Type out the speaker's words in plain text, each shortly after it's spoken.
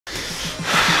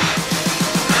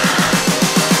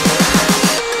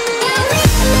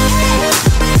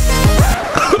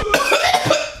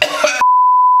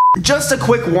Just a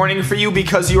quick warning for you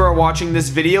because you are watching this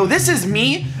video. This is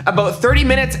me about 30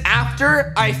 minutes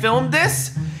after I filmed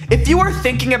this. If you are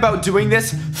thinking about doing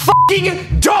this,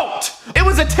 fucking don't! It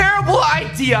was a terrible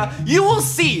idea. You will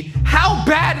see how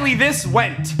badly this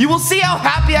went. You will see how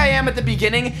happy I am at the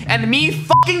beginning and me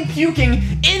fucking puking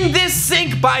in this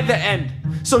sink by the end.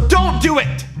 So don't do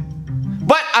it.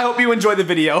 But I hope you enjoy the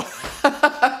video.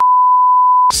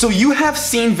 So you have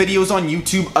seen videos on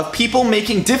YouTube of people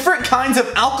making different kinds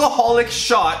of alcoholic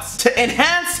shots to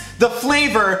enhance the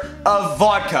flavor of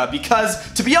vodka,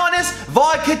 because to be honest,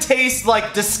 vodka tastes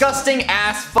like disgusting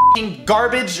ass fucking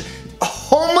garbage,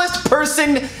 homeless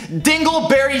person,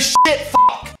 dingleberry shit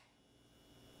fuck.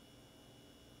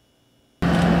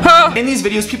 In these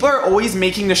videos, people are always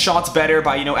making the shots better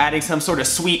by, adding some sort of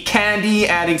sweet candy,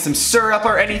 adding some syrup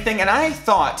or anything, and I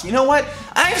thought, you know what?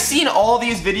 I've seen all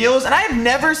these videos, and I've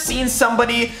never seen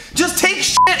somebody just take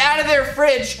shit out of their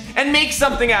fridge and make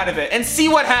something out of it, and see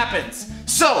what happens.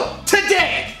 So,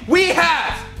 today, we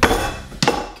have...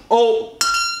 Oh...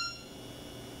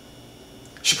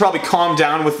 Should probably calm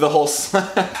down with the whole... So,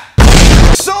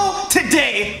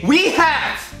 today, we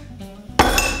have...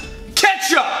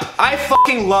 ketchup! I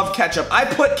fucking love ketchup. I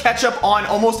put ketchup on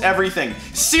almost everything.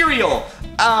 Cereal.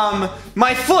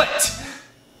 My foot.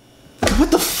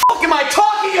 What the fuck am I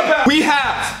talking about? We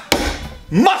have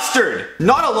mustard.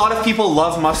 Not a lot of people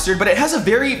love mustard, but it has a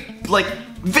very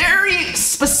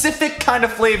specific kind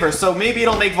of flavor, so maybe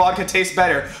it'll make vodka taste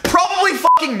better. Probably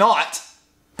fucking not.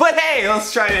 But hey,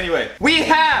 let's try it anyway. We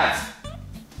have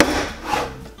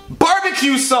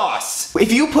barbecue sauce.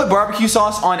 If you put barbecue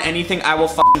sauce on anything, I will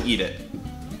fucking eat it.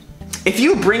 If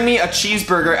you bring me a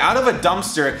cheeseburger out of a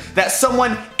dumpster that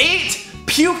someone ate,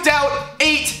 puked out,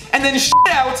 ate, and then shit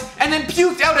out, and then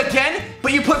puked out again,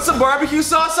 but you put some barbecue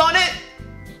sauce on it,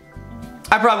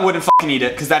 I probably wouldn't fucking eat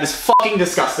it, because that is fucking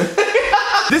disgusting.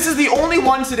 This is the only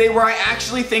one today where I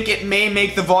actually think it may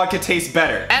make the vodka taste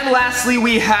better. And lastly,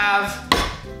 we have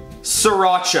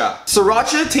SRIRACHA.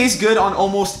 SRIRACHA tastes good on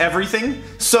almost everything,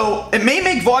 so it may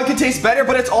make vodka taste better,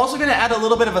 but it's also gonna add a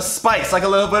little bit of a spice, like a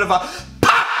little bit of a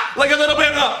pop, like a little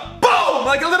bit of a boom,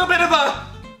 like a little bit of a...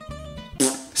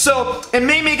 So, it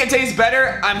may make it taste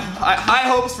better. High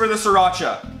hopes for the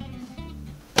SRIRACHA.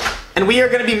 And we are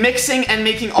going to be mixing and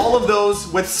making all of those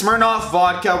with Smirnoff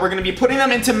vodka. We're going to be putting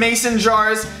them into mason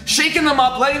jars, shaking them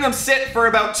up, letting them sit for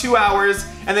about 2 hours,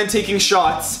 and then taking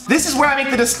shots. This is where I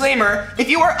make the disclaimer. If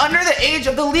you are under the age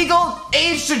of the legal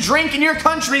age to drink in your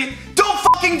country, don't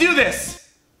fucking do this.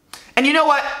 And you know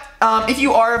what? If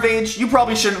you are of age, you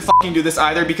probably shouldn't fucking do this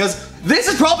either, because this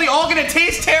is probably all going to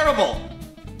taste terrible.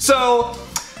 So...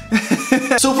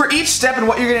 So for each step and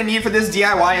what you're gonna need for this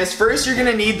DIY is, first you're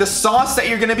gonna need the sauce that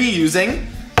you're gonna be using.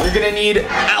 You're gonna need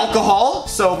alcohol,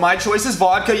 so my choice is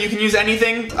vodka. You can use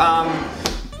anything.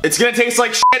 It's gonna taste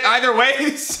like shit either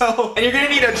way, so... And you're gonna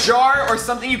need a jar or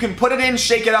something you can put it in,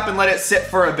 shake it up, and let it sit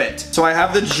for a bit. So I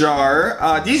have the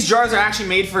jar. These jars are actually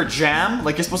made for jam.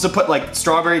 Like, you're supposed to put, like,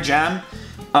 strawberry jam.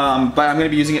 But I'm gonna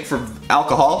be using it for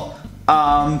alcohol.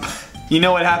 You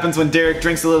know what happens when Derek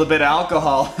drinks a little bit of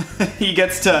alcohol? He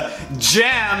gets to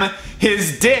jam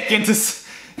his dick into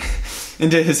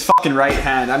his fucking right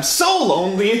hand. I'm so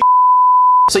lonely.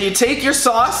 So you take your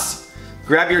sauce,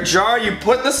 grab your jar, you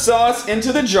put the sauce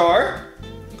into the jar.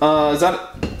 I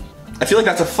feel like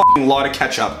that's a fucking lot of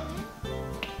ketchup.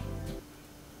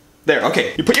 There,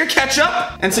 okay. You put your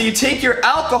ketchup, and so you take your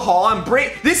alcohol and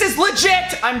this is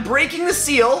legit! I'm breaking the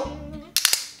seal.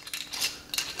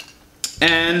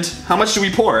 And how much do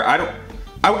we pour? I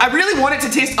really want it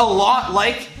to taste a lot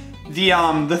like the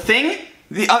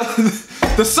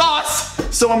sauce.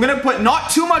 So I'm gonna put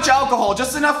not too much alcohol,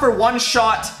 just enough for one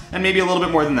shot, and maybe a little bit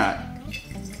more than that.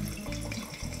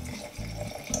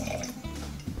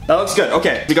 That looks good.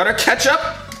 Okay, we got our ketchup,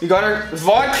 we got our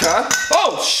vodka.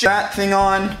 Oh shit! That thing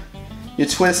on. You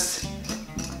twist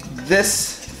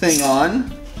this thing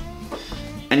on.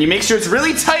 And you make sure it's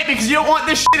really tight because you don't want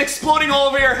this shit exploding all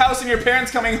over your house and your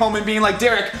parents coming home and being like,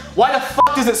 Derek, why the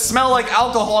fuck does it smell like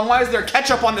alcohol and why is there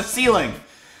ketchup on the ceiling?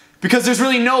 Because there's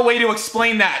really no way to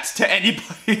explain that to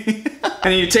anybody. And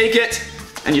then you take it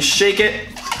and you shake it.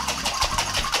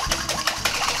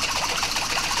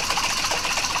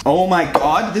 Oh my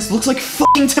god, this looks like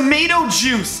fucking tomato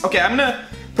juice. Okay,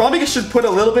 probably should put a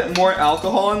little bit more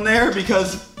alcohol in there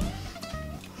because...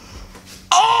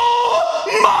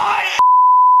 Oh my...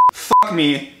 Fuck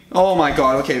me. Oh my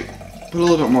god, okay. Put a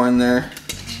little bit more in there.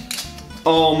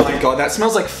 Oh my god, that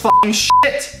smells like fucking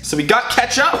shit. So we got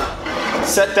ketchup.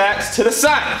 Set that to the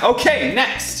side. Okay,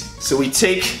 next. So we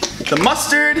take the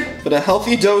mustard, put a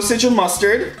healthy dosage of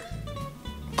mustard.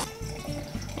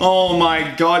 Oh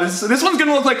my god, this one's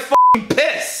gonna look like fucking f***ing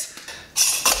piss.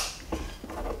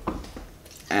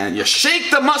 And you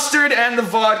shake the mustard and the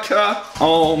vodka.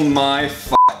 Oh my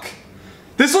fuck.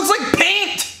 This looks like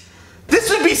paint. This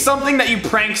would be something that you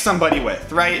prank somebody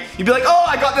with, right? You'd be like, oh,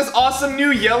 I got this awesome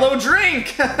new yellow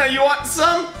drink. You want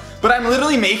some? But I'm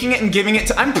literally making it and giving it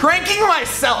to, I'm pranking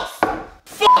myself.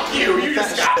 Fuck you, you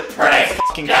just got pranked.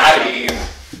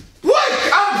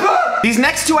 What? These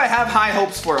next two I have high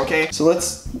hopes for, okay? So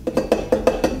let's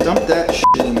dump that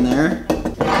shit in there.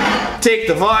 Take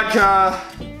the vodka,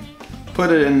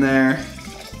 put it in there.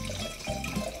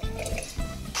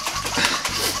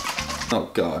 Oh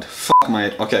God, fuck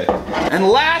my, okay. And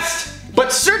last,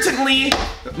 but certainly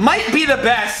might be the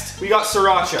best, we got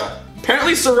sriracha.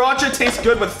 Apparently sriracha tastes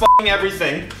good with fucking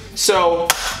everything. So,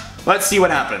 let's see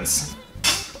what happens.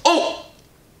 Oh!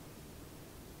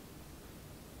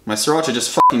 My sriracha just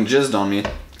fucking jizzed on me.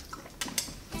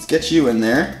 Let's get you in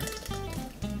there.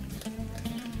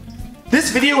 This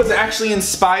video was actually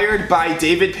inspired by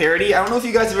DavidParody. I don't know if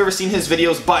you guys have ever seen his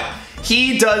videos, but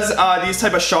he does these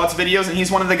type of shots videos, and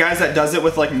he's one of the guys that does it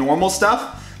with like normal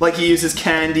stuff. Like he uses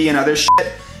candy and other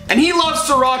shit. And he loves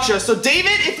sriracha, so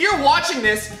David, if you're watching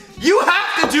this, you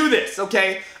have to do this,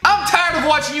 okay? I'm tired of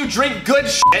watching you drink good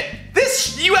shit.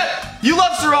 This, you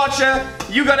love sriracha,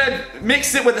 you gotta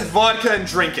mix it with vodka and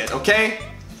drink it, okay?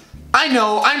 I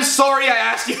know, I'm sorry I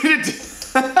asked you to do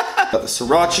Got the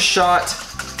sriracha shot.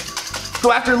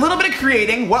 So after a little bit of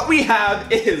creating, what we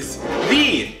have is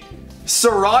the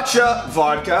sriracha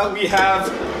vodka, we have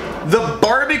the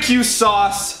barbecue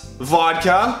sauce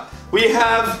vodka, we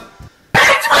have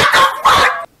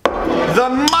the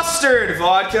mustard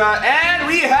vodka, and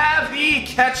we have the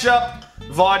ketchup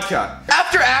vodka.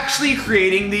 After actually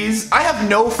creating these, I have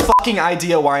no fucking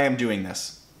idea why I'm doing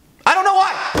this. I don't know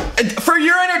why. For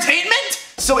your entertainment?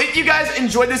 So if you guys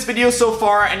enjoyed this video so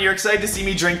far and you're excited to see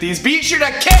me drink these, be sure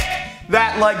to kick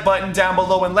that like button down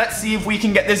below, and let's see if we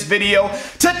can get this video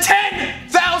to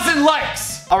 10,000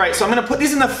 likes. Alright, so I'm gonna put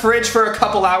these in the fridge for a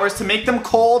couple hours to make them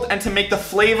cold and to make the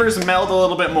flavors meld a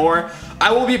little bit more.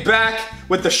 I will be back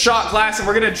with the shot glass and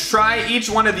we're gonna try each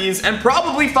one of these and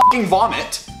probably fucking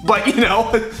vomit. But you know,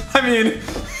 I mean,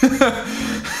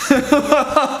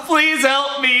 please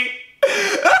help me.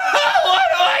 What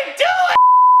do I do?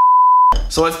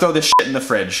 So let's throw this shit in the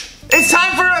fridge. It's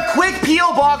time for a quick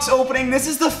P.O. box opening. This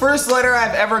is the first letter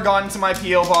I've ever gotten to my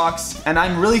P.O. box, and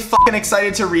I'm really fucking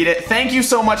excited to read it. Thank you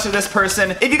so much to this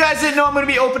person. If you guys didn't know, I'm gonna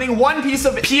be opening one piece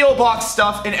of P.O. box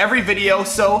stuff in every video,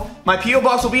 so my P.O.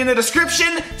 box will be in the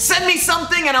description. Send me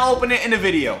something and I'll open it in a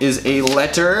video. Is a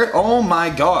letter. Oh my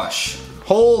gosh.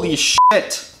 Holy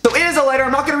shit. So it is a letter.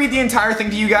 I'm not gonna read the entire thing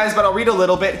to you guys, but I'll read a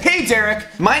little bit. Hey Derek,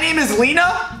 my name is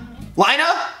Lena.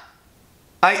 Lina?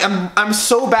 I'm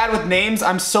so bad with names.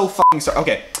 I'm so fucking sorry.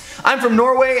 Okay. I'm from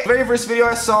Norway. The very first video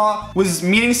I saw was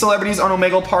meeting celebrities on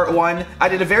Omegle Part 1. I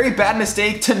did a very bad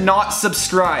mistake to not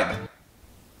subscribe.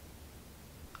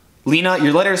 Lena,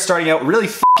 your letter is starting out really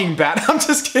fucking bad. I'm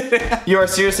just kidding. You are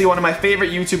seriously one of my favorite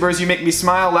YouTubers. You make me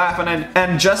smile, laugh,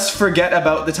 and just forget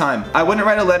about the time. I wouldn't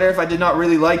write a letter if I did not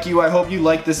really like you. I hope you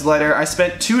like this letter. I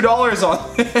spent $2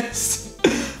 on this.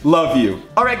 Love you.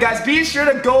 Alright guys, be sure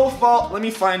to go follow, let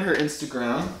me find her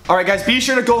Instagram. Alright guys, be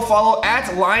sure to go follow at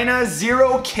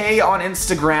Lina0K on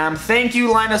Instagram. Thank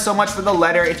you Lina so much for the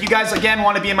letter. If you guys again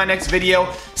want to be in my next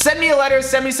video, send me a letter,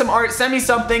 send me some art, send me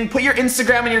something, put your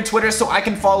Instagram and your Twitter so I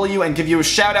can follow you and give you a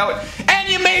shout out. And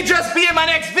you may just be in my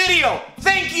next video.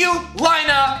 Thank you,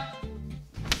 Lina.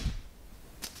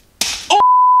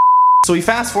 So we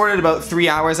fast forwarded about 3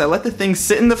 hours. I let the things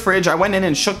sit in the fridge. I went in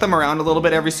and shook them around a little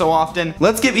bit every so often.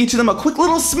 Let's give each of them a quick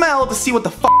little smell to see what the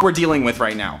fuck we're dealing with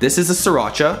right now. This is a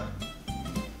sriracha.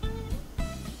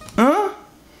 Huh?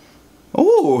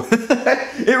 Oh,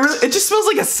 it just smells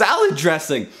like a salad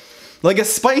dressing. Like a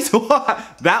spice.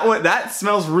 That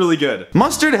smells really good.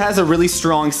 Mustard has a really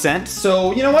strong scent,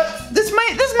 so you know what? This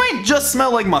might just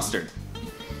smell like mustard.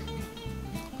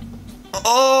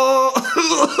 Oh.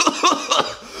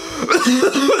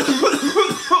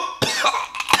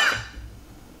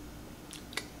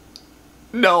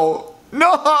 No.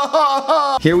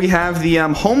 No! Here we have the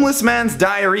homeless man's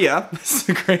diarrhea. This is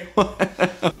a great one.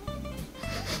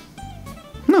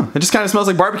 No, it just kind of smells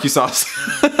like barbecue sauce.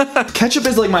 Ketchup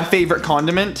is like my favorite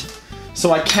condiment,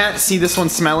 so I can't see this one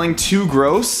smelling too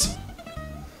gross.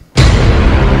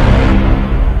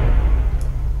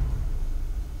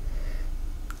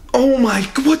 Oh my,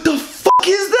 what the fuck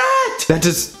is that? That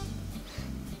just,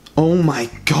 oh my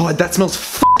god, that smells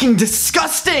fucking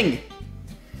disgusting.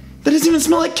 That doesn't even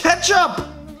smell like ketchup.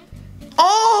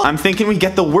 Oh! I'm thinking we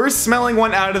get the worst smelling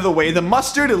one out of the way. The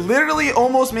mustard literally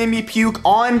almost made me puke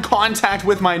on contact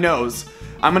with my nose.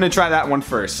 I'm gonna try that one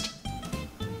first.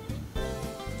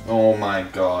 Oh my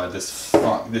god, this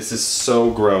is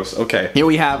so gross. Okay, here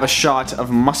we have a shot of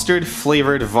mustard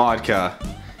flavored vodka.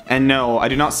 And no, I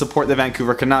do not support the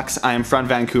Vancouver Canucks. I am from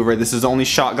Vancouver. This is the only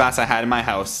shot glass I had in my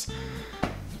house.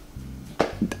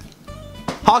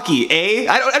 Hockey, eh?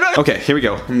 I don't. Okay, here we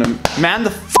go. I'm gonna man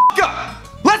the fuck up.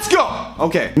 Let's go.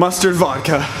 Okay, mustard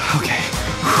vodka. Okay,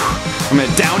 I'm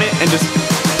gonna down it and just.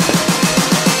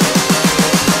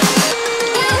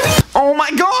 Oh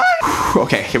my god.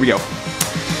 Okay, here we go.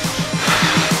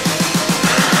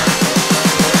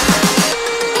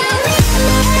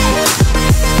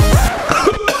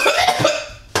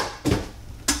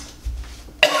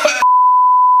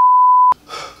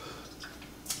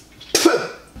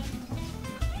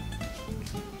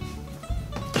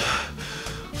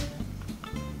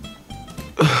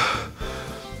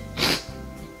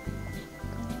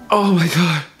 Oh my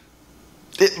god.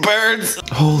 It burns.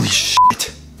 Holy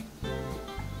shit.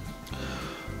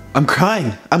 I'm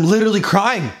crying. I'm literally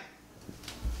crying.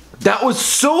 That was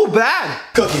so bad.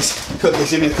 Cookies.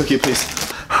 Cookies. Give me a cookie, please.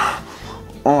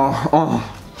 Oh,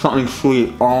 something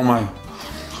sweet. Oh my.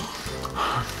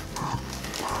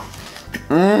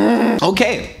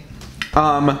 Okay.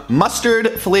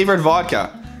 Mustard flavored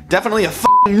vodka. Definitely a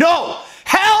f***ing no.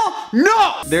 Hell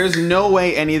no. There's no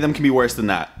way any of them can be worse than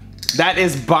that. That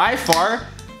is by far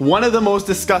one of the most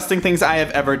disgusting things I have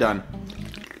ever done.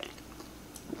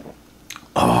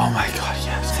 Oh my god,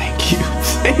 yes, thank you,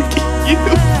 thank you,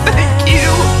 thank you.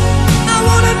 I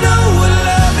wanna know what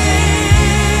love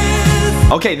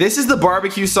is. Okay, this is the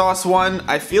barbecue sauce one.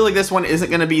 I feel like this one isn't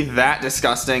gonna be that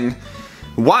disgusting.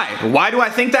 Why? Why do I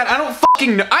think that? I don't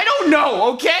fucking know. I don't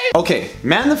know, okay? Okay,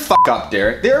 man the fuck up,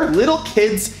 Derek. There are little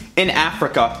kids in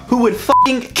Africa who would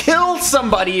fucking kill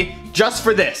somebody just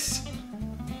for this.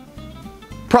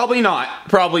 Probably not.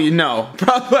 Probably no.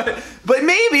 But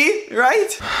maybe,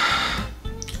 right?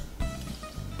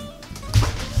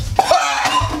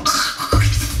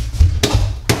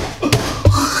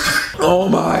 Oh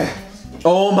my.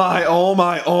 Oh my, oh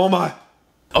my, oh my.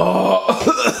 Oh,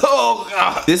 oh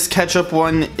god. This ketchup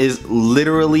one is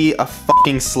literally a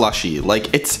fucking slushy.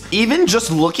 Like, it's even just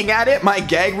looking at it, my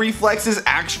gag reflex is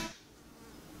actually.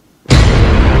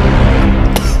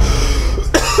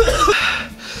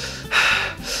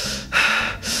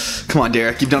 Come on,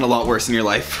 Derek, you've done a lot worse in your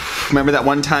life. Remember that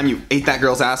one time you ate that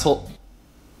girl's asshole?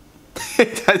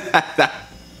 that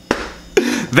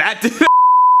did.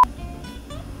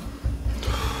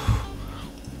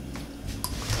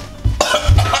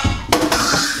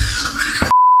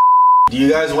 Do you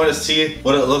guys want to see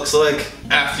what it looks like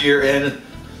after you're in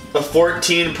a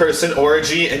 14-person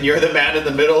orgy and you're the man in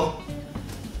the middle?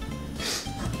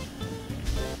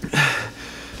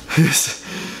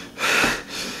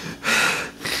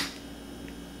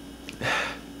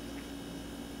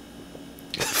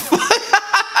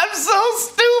 I'm so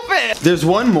stupid! There's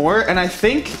one more, and I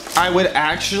think I would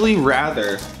actually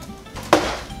rather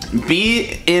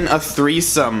be in a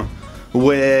threesome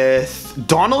with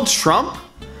Donald Trump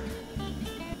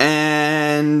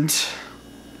and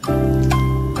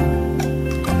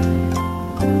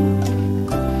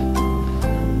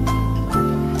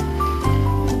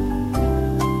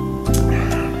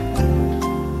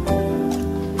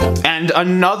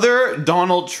another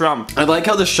Donald Trump. I like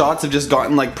how the shots have just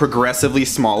gotten like progressively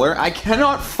smaller. I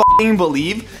cannot fucking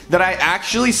believe that I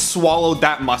actually swallowed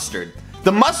that mustard.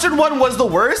 The mustard one was the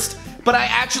worst, but I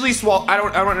actually swallowed. I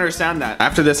don't understand that.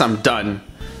 After this, I'm done.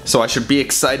 So I should be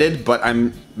excited, but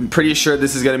I'm pretty sure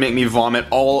this is gonna make me vomit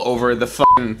all over the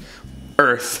fucking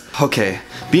earth. Okay,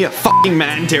 be a fucking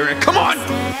man, Derek. Come on,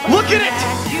 look at it.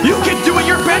 You can do it.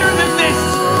 You're better than this.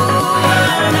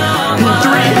 3,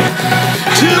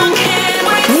 2,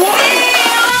 1.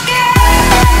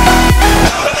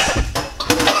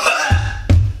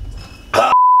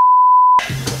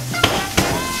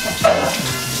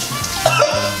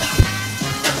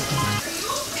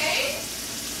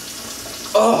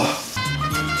 Oh.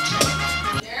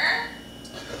 Derek?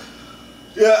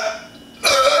 Yeah.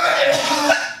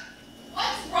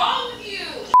 What's wrong with you?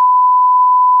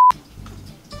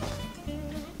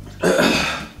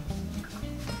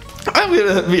 I'm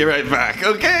gonna be right back,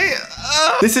 okay?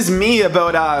 This is me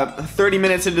about 30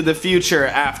 minutes into the future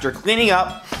after cleaning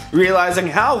up, realizing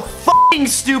how fucking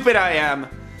stupid I am,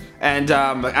 and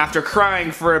after crying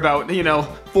for about,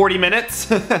 40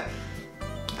 minutes.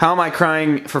 How am I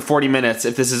crying for 40 minutes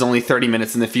if this is only 30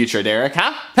 minutes in the future, Derek?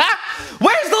 Huh? Huh?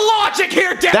 Where's the logic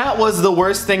here, Derek? That was the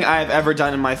worst thing I've ever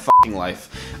done in my fucking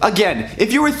life. Again,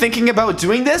 if you were thinking about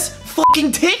doing this,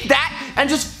 fucking take that and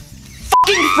just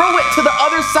fucking throw it to the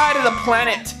other side of the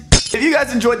planet. If you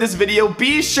guys enjoyed this video,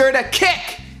 be sure to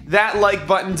kick that like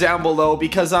button down below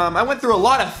because I went through a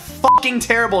lot of fucking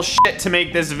terrible shit to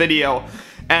make this video.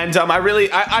 And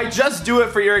I just do it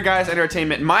for your guys'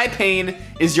 entertainment. My pain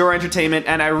is your entertainment,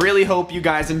 and I really hope you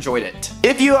guys enjoyed it.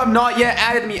 If you have not yet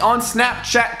added me on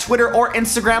Snapchat, Twitter, or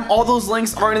Instagram, all those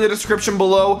links are in the description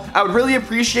below. I would really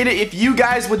appreciate it if you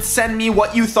guys would send me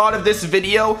what you thought of this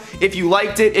video, if you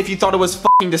liked it, if you thought it was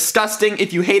fucking disgusting,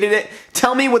 if you hated it.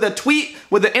 Tell me with a tweet,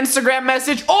 with an Instagram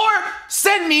message, or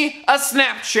send me a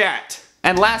Snapchat.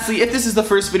 And lastly, if this is the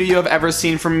first video I've ever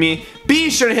seen from me,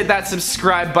 be sure to hit that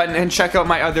subscribe button and check out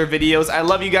my other videos. I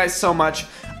love you guys so much.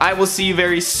 I will see you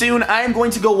very soon. I am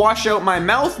going to go wash out my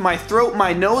mouth, my throat,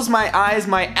 my nose, my eyes,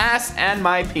 my ass, and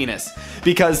my penis.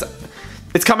 Because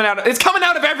it's coming out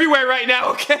of everywhere right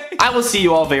now, okay? I will see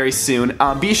you all very soon.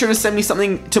 Be sure to send me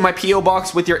something to my P.O.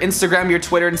 box with your Instagram, your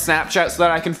Twitter, and Snapchat so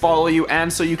that I can follow you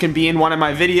and so you can be in one of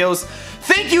my videos.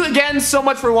 Thank you again so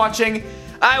much for watching.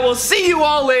 I will see you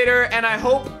all later, and I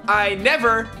hope I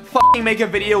never fucking make a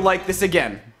video like this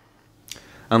again.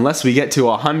 Unless we get to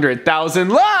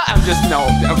 100,000. I'm just, no,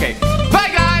 okay.